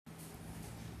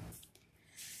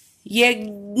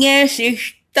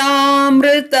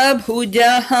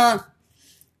यज्ञशिष्टामृतभुजः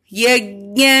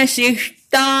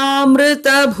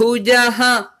यज्ञशिष्टामृतभुजः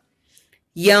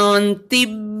यान्ति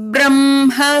ब्रह्म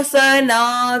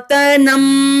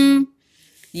सनातनम्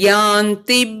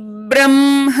यान्ति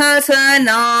ब्रह्म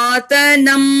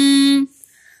सनातनम्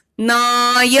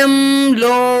नायं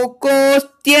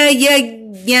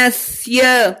लोकोऽस्त्ययज्ञस्य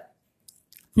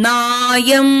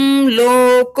नायं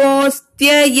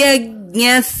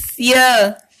लोकोऽस्त्ययज्ञस्य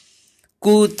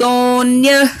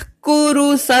कुतोऽन्यः कुरु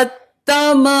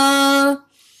सत्तमा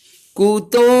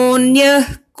कुतोऽन्यः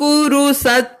कुरु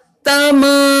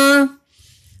सत्तमा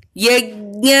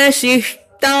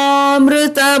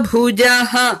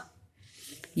यज्ञशिष्टामृतभुजः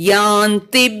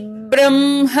यान्ति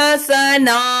ब्रह्म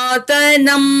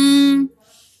सनातनम्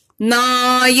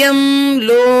नायं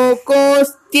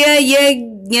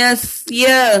लोकोऽस्त्ययज्ञस्य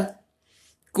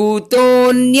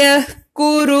कुतोऽन्यः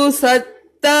कुरु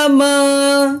सत्तमा।